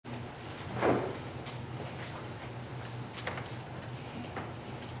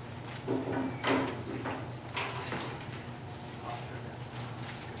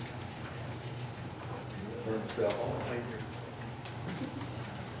yourself on the paper.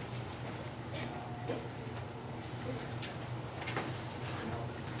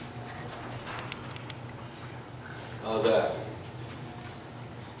 How's that?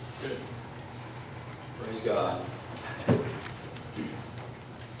 Good. Praise God.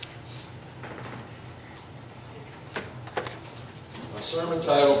 My sermon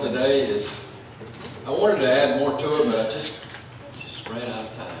title today is, I wanted to add more to it, but I just ran out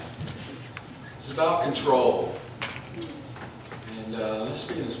of time. It's about control. And let's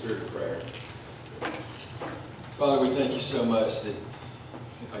begin the spirit of prayer. Father, we thank you so much that,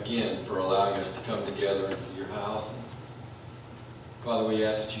 again, for allowing us to come together into your house. And Father, we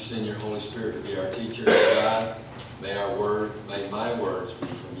ask that you send your Holy Spirit to be our teacher and guide. May my words be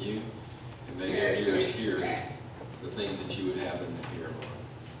from you, and may their ears hear the things that you would have them to hear, Lord.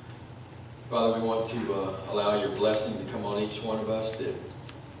 Father, we want to allow your blessing to come on each one of us, that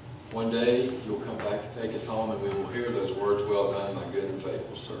one day you'll come back to take us home and we will hear those words, well done, my good and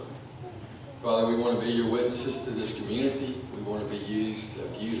faithful servant. Father, we want to be your witnesses to this community. We want to be used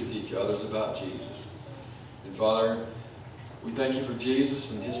of you to teach others about Jesus. And Father, we thank you for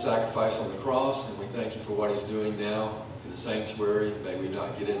Jesus and his sacrifice on the cross, and we thank you for what he's doing now in the sanctuary. May we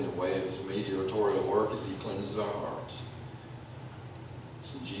not get in the way of his mediatorial work as he cleanses our hearts.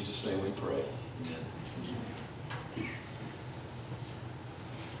 It's in Jesus' name we pray. Amen.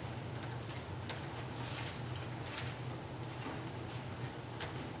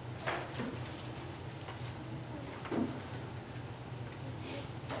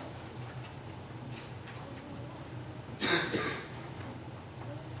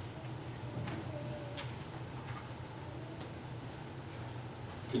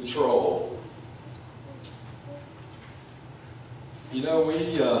 Control. You know,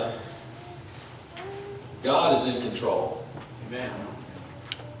 God is in control. Amen.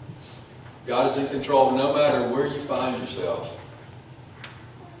 God is in control no matter where you find yourself.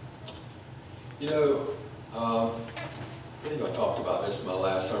 You know, I think I talked about this in my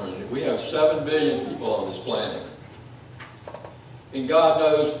last sermon. We have 7 billion people on this planet. And God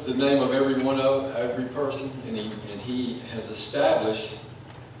knows the name of every person, and He has established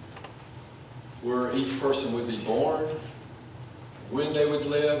where each person would be born, when they would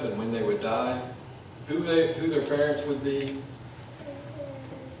live and when they would die, who their parents would be.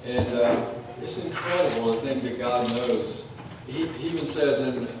 And it's incredible the things that God knows. He even says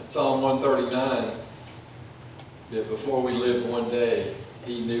in Psalm 139 that before we lived one day,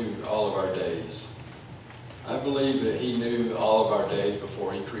 He knew all of our days. I believe that He knew all of our days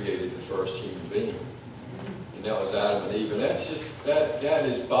before He created the first human being. And that was Adam and Eve. And that's just, that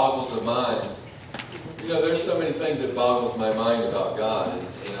just boggles the mind. You know, there's so many things that boggles my mind about God,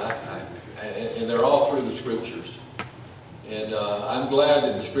 and they're all through the Scriptures. And I'm glad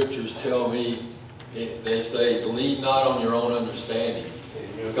that the Scriptures tell me, they say, lean not on your own understanding.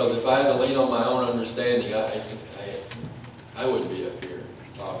 Because if I had to lean on my own understanding, I wouldn't be up here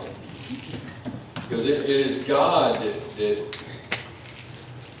talking. Because it is God that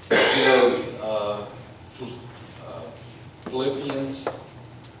you know, Philippians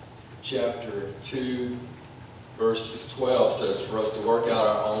chapter 2, verse 12 says for us to work out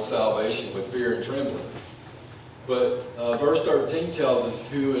our own salvation with fear and trembling. But verse 13 tells us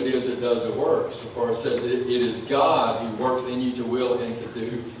who it is that does the work. So far it says it is God who works in you to will and to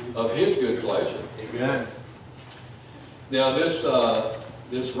do of His good pleasure. Amen. Now this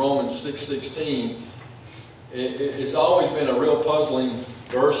Romans 6:16, it's always been a real puzzling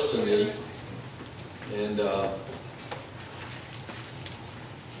verse to me. And I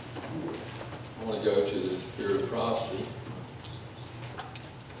want to go to the spirit of prophecy.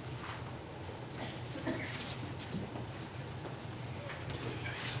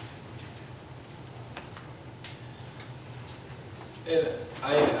 And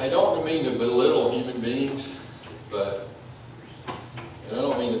I don't mean to belittle human beings, but and I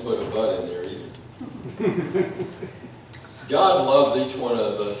don't mean to put a but in there either. God loves each one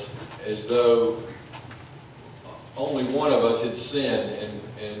of us as though only one of us had sinned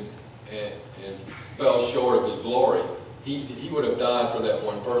and fell short of His glory. He would have died for that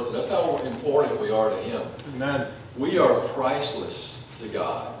one person. That's how important we are to Him. Amen. We are priceless to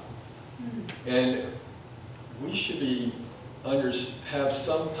God. And we should be have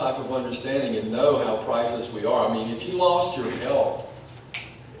some type of understanding and know how priceless we are. I mean, if you lost your health,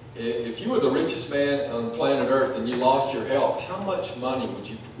 if you were the richest man on planet Earth and you lost your health, how much money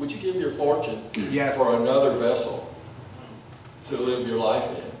would you give your fortune Yes. for another vessel to live your life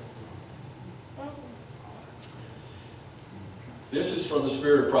in? This is from the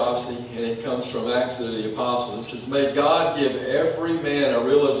Spirit of Prophecy, and it comes from Acts of the Apostles. It says, may God give every man a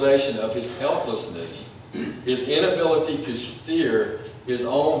realization of his helplessness his inability to steer his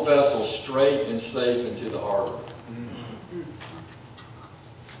own vessel straight and safe into the harbor.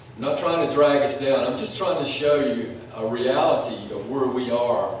 I'm not trying to drag us down. I'm just trying to show you a reality of where we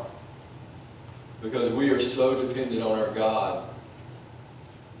are, because we are so dependent on our God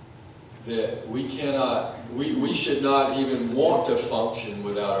that we cannot, we should not even want to function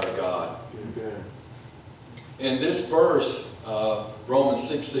without our God. And this verse, Romans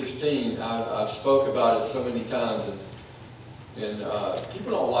 6:16, I've spoke about it so many times, and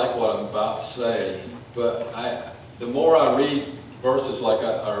people don't like what I'm about to say, but the more I read verses like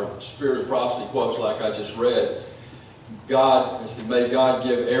our Spirit of Prophecy quotes like I just read, God, may God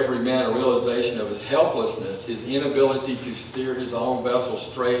give every man a realization of his helplessness, his inability to steer his own vessel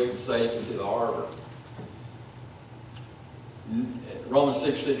straight and safe into the harbor. Romans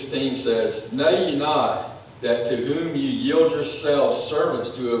 6:16 says, "Know ye not that to whom you yield yourselves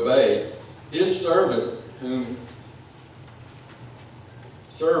servants to obey, his servant whom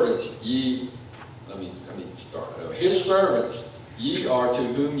servants ye," let me start over. "His servants ye are to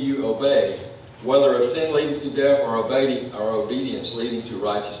whom you obey, whether of sin leading to death or obedience leading to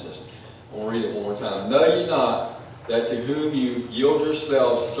righteousness." I want to read it one more time. "Know ye not that to whom you yield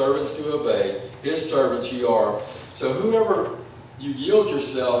yourselves servants to obey, his servants ye are." So whoever you yield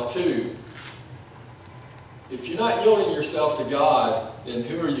yourself to, if you're not yielding yourself to God, then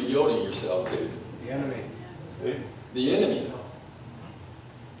who are you yielding yourself to? The enemy. The enemy.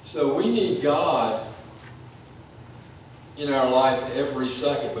 So we need God in our life every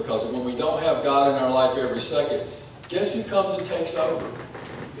second, because when we don't have God in our life every second, guess who comes and takes over?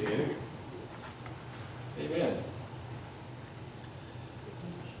 The enemy. Amen.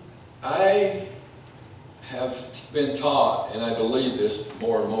 I have been taught, and I believe this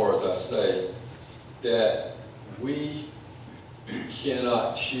more and more as I say, that we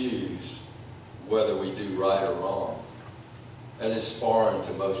cannot choose whether we do right or wrong. That is foreign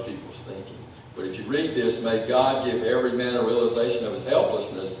to most people's thinking. But if you read this, "May God give every man a realization of his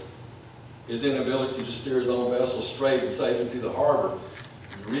helplessness, his inability to steer his own vessel straight and safe into the harbor."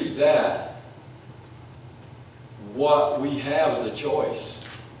 You read that, what we have is a choice.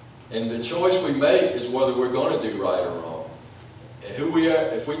 And the choice we make is whether we're going to do right or wrong. And who we are,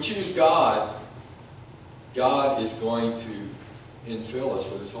 if we choose God, God is going to infill us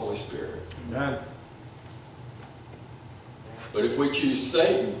with his Holy Spirit. Amen. But if we choose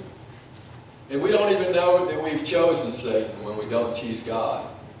Satan, and we don't even know that we've chosen Satan when we don't choose God.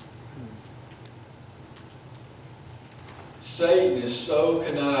 Satan is so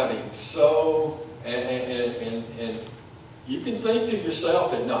conniving, and you can think to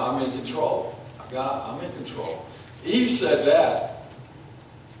yourself that, no, I'm in control. I'm in control. Eve said that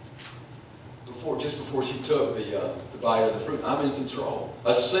just before she took the bite of the fruit. I'm in control.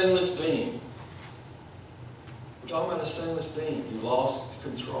 A sinless being. We're talking about a sinless being who lost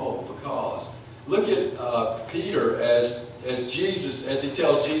control because, look at Peter as Jesus, as he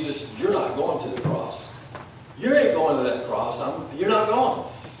tells Jesus, "You're not going to the cross. You ain't going to that cross. You're not going."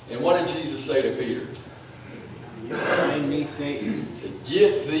 And what did Jesus say to Peter? "Get behind me, Satan." He said,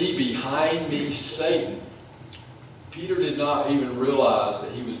 "Get thee behind me, Satan." Peter did not even realize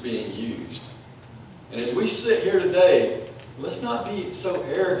that he was being used. And as we sit here today, let's not be so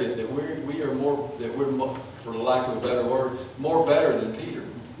arrogant that we're more, for lack of a better word, more better than Peter.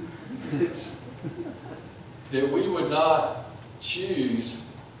 That we would not choose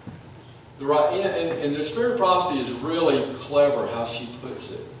the right, and the Spirit of Prophecy is really clever how she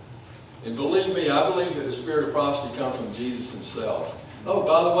puts it. And believe me, I believe that the Spirit of Prophecy comes from Jesus himself. Oh,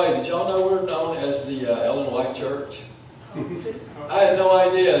 by the way, did y'all know we're known as the Ellen White Church? I had no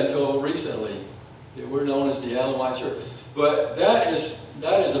idea until recently that we're known as the Ellen White Church. But that is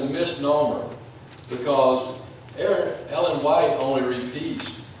a misnomer, because Ellen White only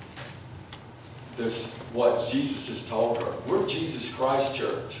repeats what Jesus has told her. We're Jesus Christ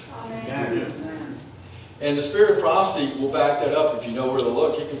Church. Amen. And the Spirit of Prophecy will back that up if you know where to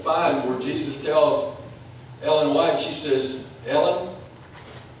look. You can find where Jesus tells Ellen White, she says, "Ellen,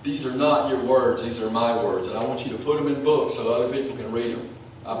 these are not your words, these are my words, and I want you to put them in books so other people can read them."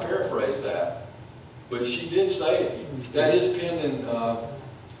 I paraphrase that. But she did say it. That is penned in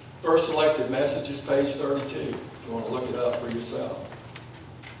First Selected Messages, page 32, if you want to look it up for yourself.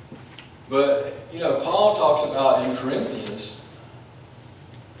 But, Paul talks about in Corinthians,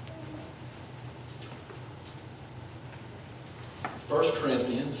 First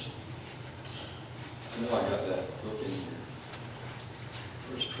Corinthians, I know I got that book in here.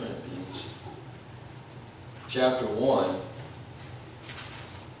 First Corinthians, chapter 1.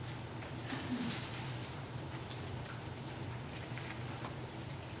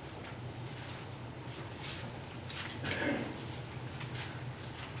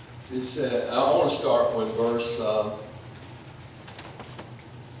 I want to start with verse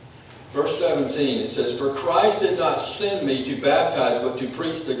 17. It says, "For Christ did not send me to baptize, but to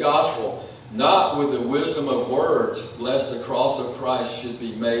preach the gospel, not with the wisdom of words, lest the cross of Christ should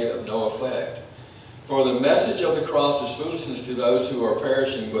be made of no effect. For the message of the cross is foolishness to those who are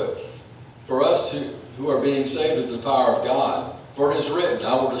perishing, but for us who are being saved is the power of God. For it is written,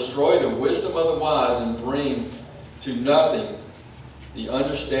 I will destroy the wisdom of the wise and bring to nothing the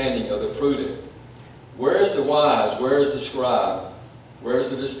understanding of the prudent. Where is the wise? Where is the scribe? Where is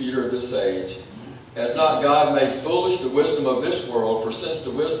the disputer of this age? Has not God made foolish the wisdom of this world? For since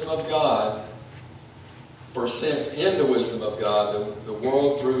in the wisdom of God, the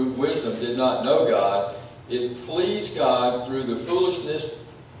world through wisdom did not know God, it pleased God through the foolishness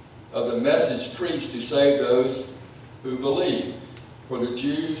of the message preached to save those who believe. For the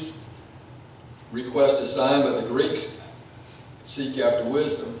Jews request a sign, but the Greeks seek after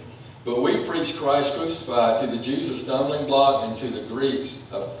wisdom. But we preach Christ crucified, to the Jews a stumbling block, and to the Greeks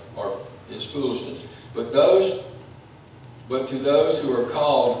is foolishness. But to those who are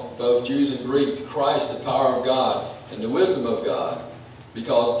called, both Jews and Greeks, Christ the power of God and the wisdom of God,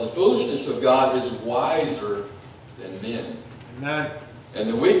 because the foolishness of God is wiser than men. Amen. And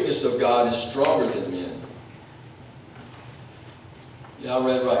the weakness of God is stronger than men." I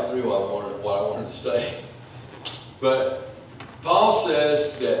read right through what I wanted to say. But Paul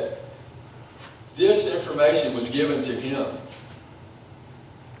says that this information was given to him.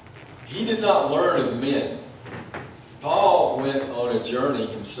 He did not learn of men. Paul went on a journey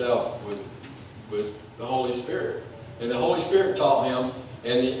himself with the Holy Spirit. And the Holy Spirit taught him,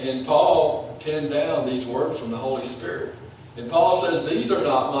 and Paul penned down these words from the Holy Spirit. And Paul says, these are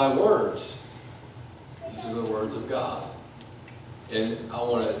not my words. These are the words of God. And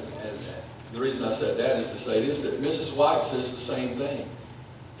the reason I said that is to say this, that Mrs. White says the same thing.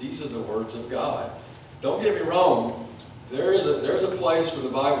 These are the words of God. Don't get me wrong. There's a place for the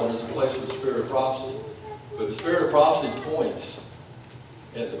Bible and there's a place for the Spirit of prophecy. But the Spirit of prophecy points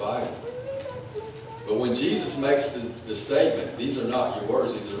at the Bible. But when Jesus makes the statement, these are not your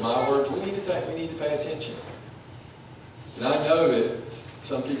words, these are my words, we need to pay attention. And I know that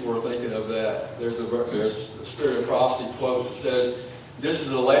some people are thinking of that. There's a Spirit of prophecy quote that says, this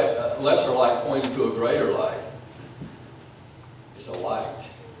is a lesser light pointing to a greater light. It's a light.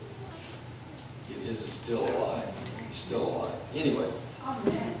 It is still a light. It's still a light. Anyway.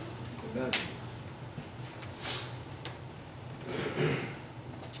 Amen. Amen.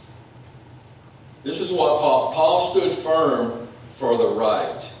 This is what Paul stood firm for the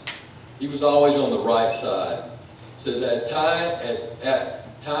right. He was always on the right side. It says at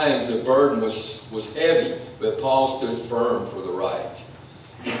times the burden was heavy, but Paul stood firm for the right.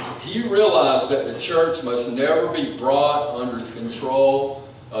 He realized that the church must never be brought under the control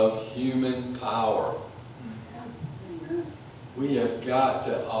of human power. We have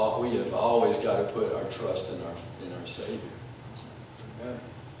always got to put our trust in our Savior. Amen.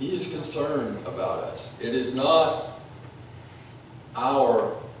 He is concerned about us. It is not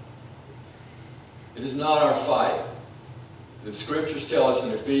our fight. The scriptures tell us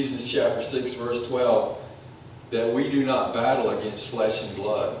in Ephesians chapter 6, verse 12, that we do not battle against flesh and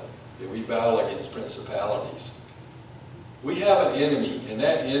blood, that we battle against principalities. We have an enemy, and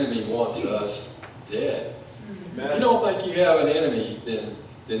that enemy wants us dead. Amen. If you don't think you have an enemy, then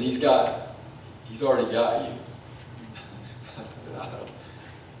he's already got you.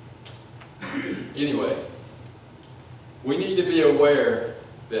 Anyway, we need to be aware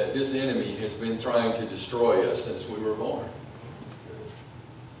that this enemy has been trying to destroy us since we were born.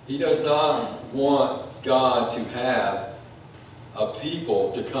 He does not want God to have a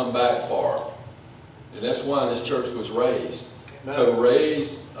people to come back for. And that's why this church was raised. Amen. To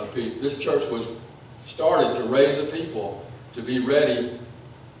raise a people. This church was started to raise a people to be ready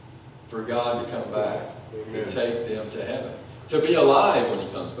for God to come back. Amen. To take them to heaven. To be alive when He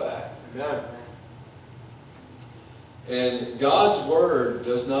comes back. Amen. And God's word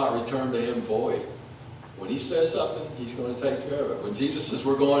does not return to Him void. When He says something, He's going to take care of it. When Jesus says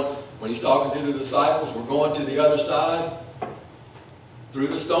when He's talking to the disciples, we're going to the other side, through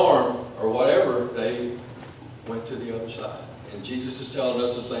the storm or whatever, they went to the other side. And Jesus is telling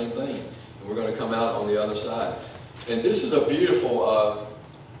us the same thing. And we're going to come out on the other side. And this is a beautiful, I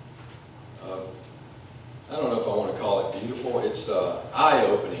don't know if I want to call it beautiful, it's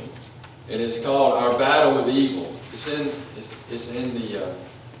eye-opening. And it's called Our Battle with Evil. It's in the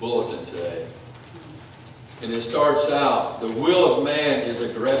bulletin today. And it starts out, the will of man is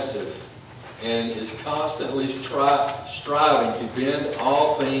aggressive and is constantly striving to bend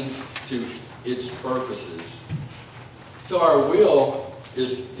all things to its purposes. So our will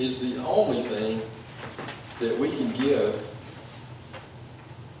is the only thing that we can give.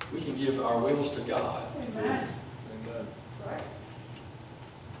 We can give our wills to God. Amen. Amen. Right.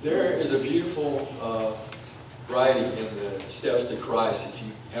 There is a beautiful writing in the Steps to Christ. If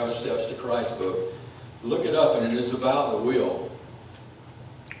you have a Steps to Christ book, look it up, and it is about the will.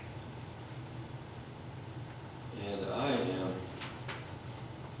 And I am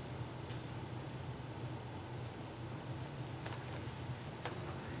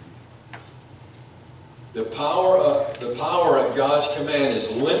the power at God's command is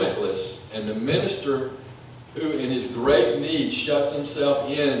limitless, and the minister who in his great need shuts himself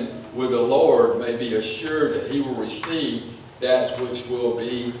in with the Lord may be assured that he will receive that which will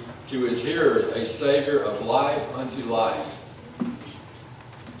be to his hearers a Savior of life unto life.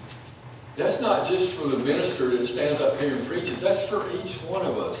 That's not just for the minister that stands up here and preaches. That's for each one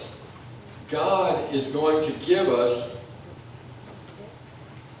of us. God is going to give us,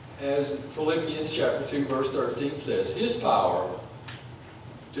 as Philippians chapter 2 verse 13 says, his power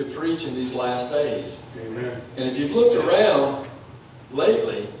to preach in these last days. Amen. And if you've looked around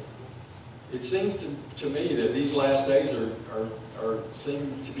lately, it seems to me that these last days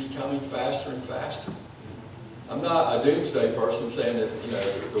seem to be coming faster and faster. I'm not a doomsday person saying that, you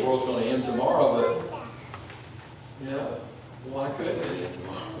know, the world's going to end tomorrow, but, you know, why couldn't it end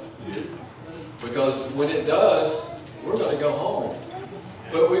tomorrow? Because when it does, we're going to go home.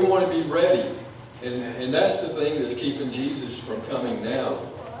 But we want to be ready. And that's the thing that's keeping Jesus from coming now.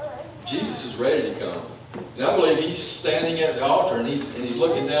 Jesus is ready to come. And I believe he's standing at the altar and he's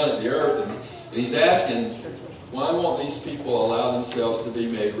looking down at the earth and he's asking, why won't these people allow themselves to be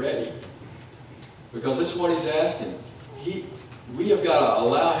made ready? Because that's what he's asking. We have got to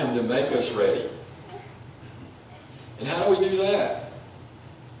allow him to make us ready. And how do we do that?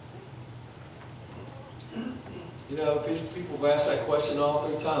 You know, people have asked that question all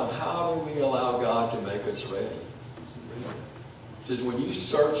through time. How do we allow God to make us ready? It says when you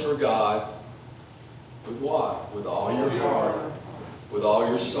search for God, with what? With all your heart, with all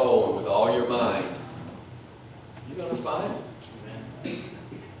your soul, and with all your mind, you're going to find it.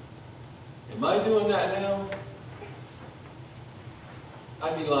 Am I doing that now?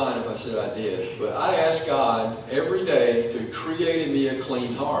 I'd be lying if I said I did. But I ask God every day to create in me a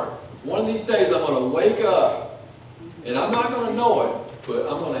clean heart. One of these days I'm going to wake up, and I'm not going to know it, but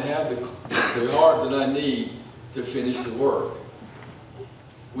I'm going to have the heart that I need to finish the work.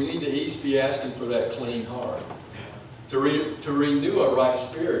 We need to each be asking for that clean heart, to renew a right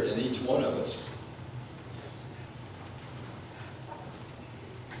spirit in each one of us.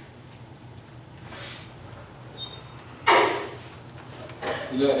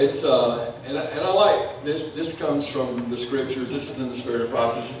 You know, it's and I like this. This comes from the scriptures. This is in the Spirit of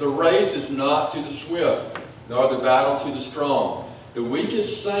Prophecy. The race is not to the swift, nor the battle to the strong. The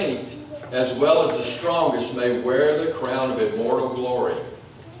weakest saint, as well as the strongest, may wear the crown of immortal glory.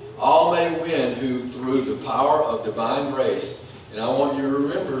 All may win who, through the power of divine grace, and I want you to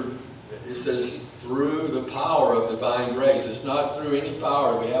remember, it says through the power of divine grace. It's not through any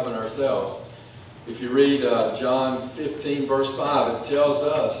power we have in ourselves. If you read John 15, verse 5, it tells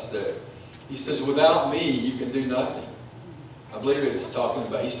us that he says, without me, you can do nothing. I believe he's talking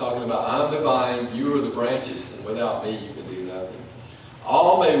about, I'm the vine, you are the branches, and without me, you can do nothing.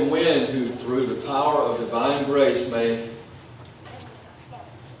 All may win who, through the power of divine grace,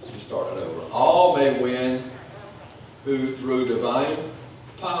 all may win who, through divine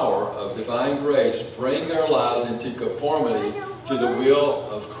power of divine grace, bring their lives into conformity to the will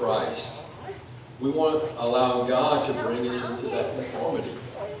of Christ. We want to allow God to bring us into that conformity.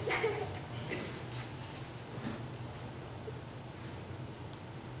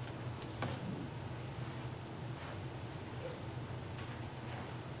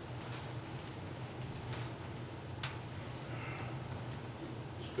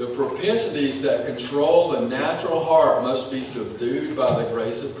 The propensities that control the natural heart must be subdued by the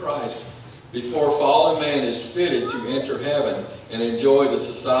grace of Christ before fallen man is fitted to enter heaven and enjoy the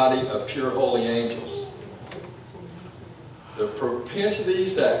society of pure holy angels. The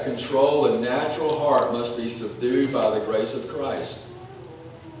propensities that control the natural heart must be subdued by the grace of Christ.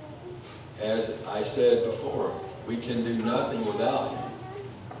 As I said before, we can do nothing without him.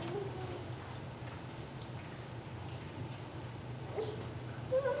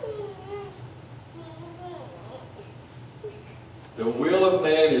 The will of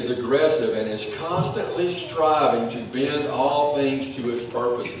man is aggressive and is constantly striving to bend all things to its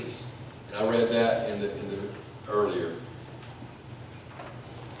purposes. And I read that in the earlier.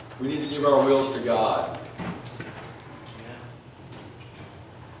 We need to give our wills to God,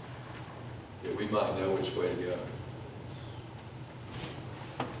 that we might know which way to go.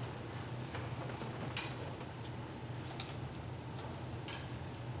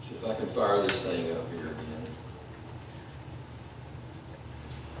 If I can fire this thing up here again.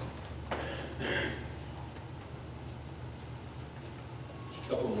 A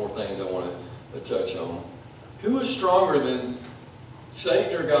couple more things I want to touch on. Who is stronger than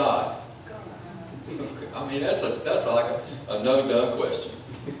Satan or God? I mean, that's like a no-done question.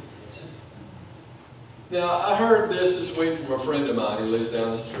 Now, I heard this week from a friend of mine who lives down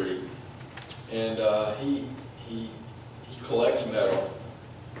the street, and he collects metal,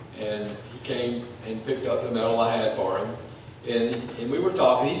 and he came and picked up the metal I had for him, and we were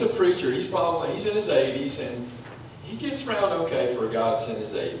talking. He's a preacher. He's in his 80s, and he gets around okay for a guy that's in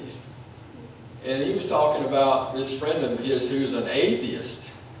his 80s. And he was talking about this friend of his who's an atheist,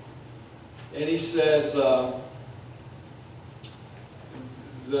 and he says the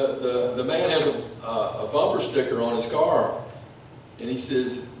man has a bumper sticker on his car, and he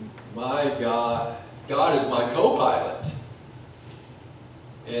says, "My God is my co-pilot."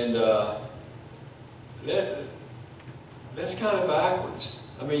 And that's kind of backwards.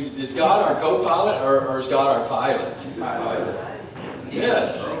 I mean, is God our co-pilot or is God our pilot?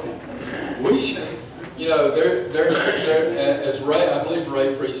 Yes. We should, you know, as Ray, I believe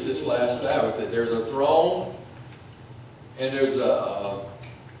Ray preached this last Sabbath, that there's a throne and there's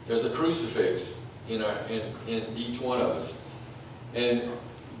a crucifix in each one of us. And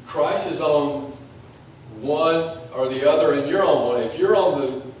Christ is on one or the other, and you're on one. If you're on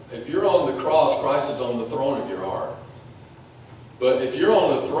the cross, Christ is on the throne of your heart. But if you're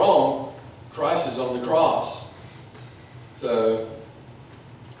on the throne, Christ is on the cross. So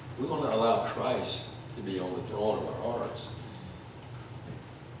we want to allow Christ to be on the throne of our hearts.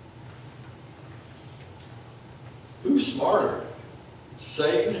 Who's smarter,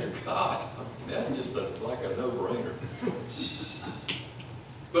 Satan or God? I mean, that's just like a no-brainer.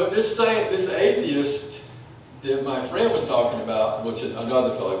 But this atheist that my friend was talking about, which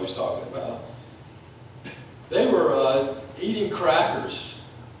another fellow was talking about, they were eating crackers,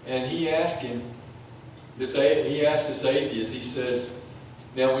 and he asked this atheist, he says,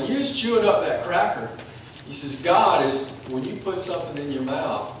 "Now when you're just chewing up that cracker," he says, "God is, when you put something in your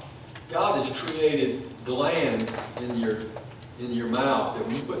mouth, God has created glands in your mouth, that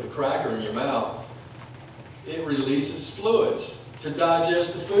when you put the cracker in your mouth, it releases fluids to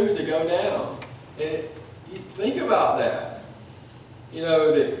digest the food to go down." And you think about that. You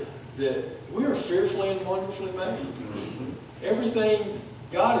know, that we are fearfully and wonderfully made. Everything,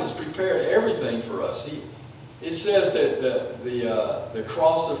 God has prepared everything for us. It says that the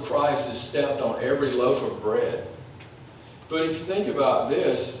cross of Christ is stamped on every loaf of bread. But if you think about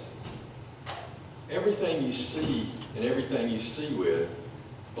this, everything you see and everything you see with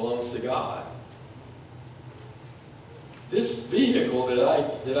belongs to God. This vehicle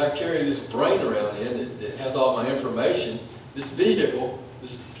that I carry this brain around in, that has all my information, this vehicle,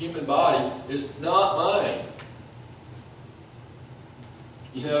 this human body, is not mine.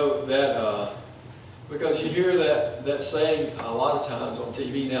 You know, that because you hear that saying a lot of times on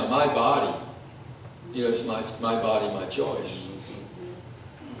TV now, my body, you know, it's my body, my choice.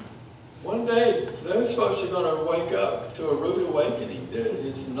 One day, those folks are going to wake up to a rude awakening that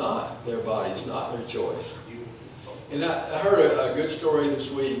it's not their body, it's not their choice. And I heard a good story this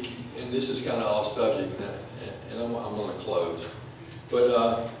week, and this is kind of off subject, and I'm going to close. But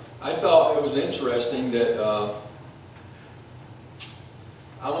I thought it was interesting that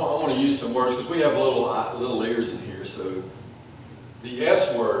I want to use some words, because we have little ears in here. So the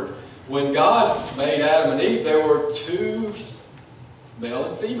S word. When God made Adam and Eve, there were two, male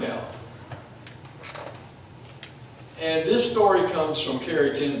and female. And this story comes from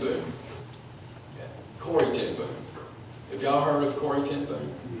Corrie ten Boom. Corrie ten Boom. Have y'all heard of Corrie ten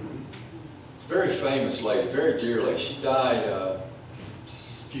Boom? It's a very famous lady, very dear lady. She died a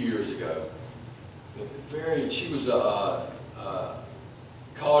few years ago. She was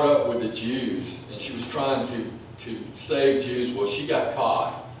caught up with the Jews, and she was trying to save Jews. Well, she got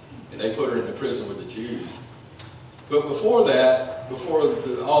caught, and they put her into prison with the Jews. But before that, before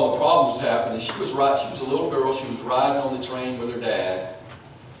all the problems happened, she was a little girl. She was riding on the train with her dad,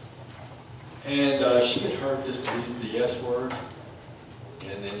 and she had heard the S word,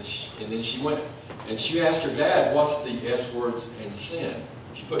 and then she went and she asked her dad, "What's the S words in sin?"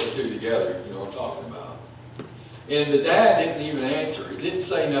 If you put the two together, you know what I'm talking about. And the dad didn't even answer. He didn't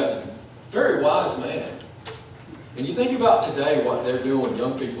say nothing. Very wise man. And you think about today what they're doing in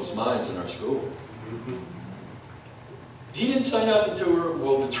young people's minds in our school. He didn't say nothing to her.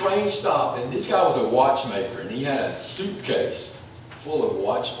 Well, the train stopped, and this guy was a watchmaker, and he had a suitcase full of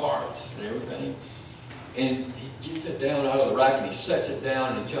watch parts and everything. And he gets it down out of the rack, and he sets it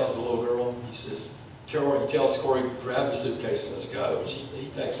down, and he tells the little girl, he says, He tells Corey, grab the suitcase and let's go. And he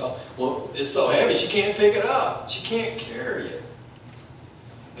takes off. Well, it's so heavy she can't pick it up. She can't carry it.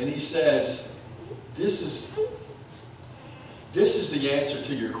 And he says, this is the answer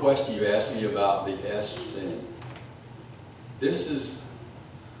to your question you asked me about the S sin. This is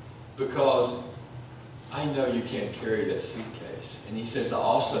because I know you can't carry that suitcase. And he says, I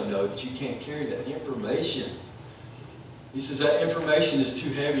also know that you can't carry that information. He says, that information is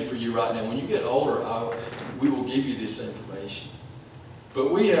too heavy for you right now. When you get older, we will give you this information.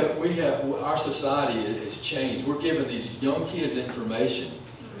 But our society has changed. We're giving these young kids information,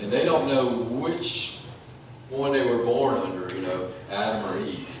 and they don't know which one they were born under, you know, Adam or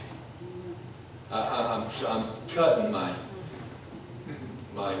Eve. I'm cutting my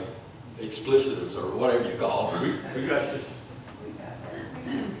explicitives or whatever you call them. We got you.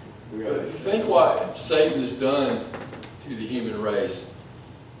 But think what Satan has done to the human race.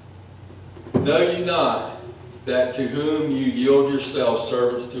 Know ye not that to whom you yield yourselves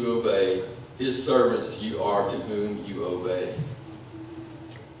servants to obey, his servants you are to whom you obey.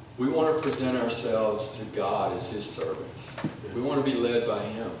 We want to present ourselves to God as his servants. We want to be led by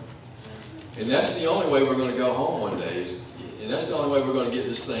him. And that's the only way we're going to go home one day. And that's the only way we're going to get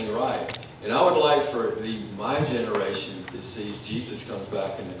this thing right. And I would like for my generation that sees Jesus comes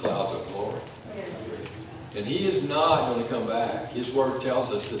back in the clouds of glory. And he is not going to come back. His word tells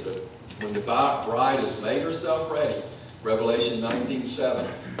us that when the bride has made herself ready, Revelation 19:7,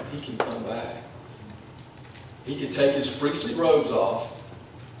 he can come back. He can take his priestly robes off.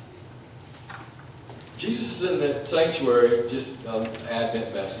 Jesus is in the sanctuary, just an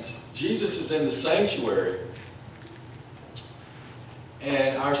Advent message. Jesus is in the sanctuary,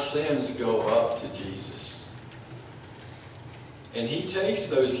 and our sins go up to Jesus. And he takes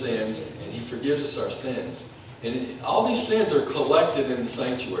those sins, and he forgives us our sins. And all these sins are collected in the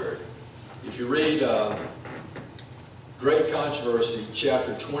sanctuary. If you read Great Controversy,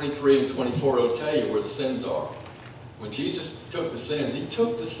 chapter 23 and 24, it'll tell you where the sins are. When Jesus took the sins, he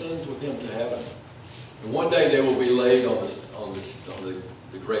took the sins with him to heaven. And one day they will be laid on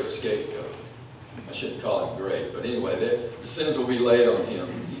the great scapegoat. I shouldn't call it great, but anyway, the sins will be laid on him.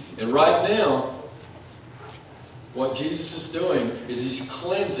 And right now, what Jesus is doing is he's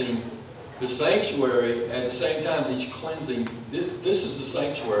cleansing the sanctuary. At the same time, he's cleansing. This is the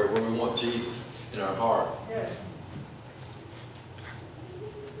sanctuary where we want Jesus in our heart. Yes.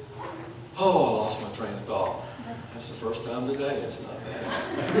 Oh, I lost my train of thought. That's the first time today. That's not bad.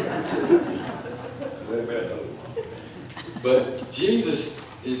 But Jesus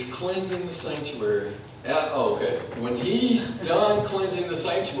is cleansing the sanctuary. Okay. When he's done cleansing the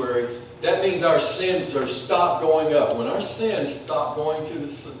sanctuary, that means our sins are stopped going up. When our sins stop going to the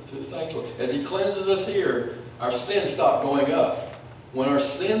sanctuary, as he cleanses us here, our sins stop going up. When our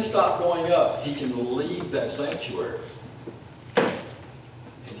sins stop going up, he can leave that sanctuary.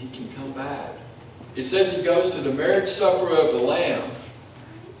 And he can come back. It says he goes to the marriage supper of the Lamb.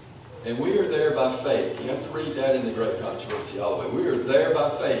 And we are there by faith. You have to read that in the Great Controversy all the way. We are there by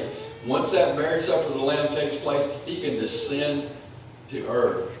faith. Once that marriage supper of the Lamb takes place, he can descend to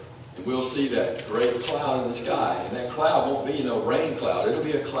earth. And we'll see that great cloud in the sky. And that cloud won't be no rain cloud. It'll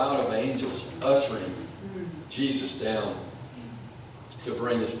be a cloud of angels ushering Jesus down to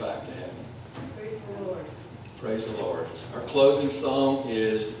bring us back to heaven. Praise the Lord. Praise the Lord. Our closing song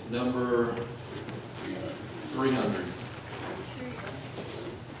is number 300.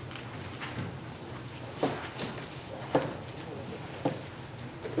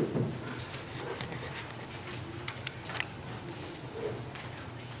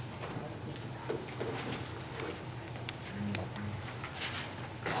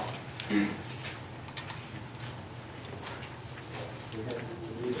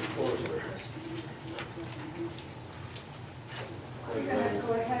 We're going to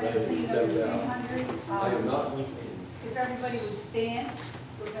go ahead and sing number 300. I am not listening. If everybody would stand,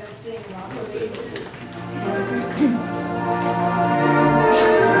 we're going to sing Rock of Ages.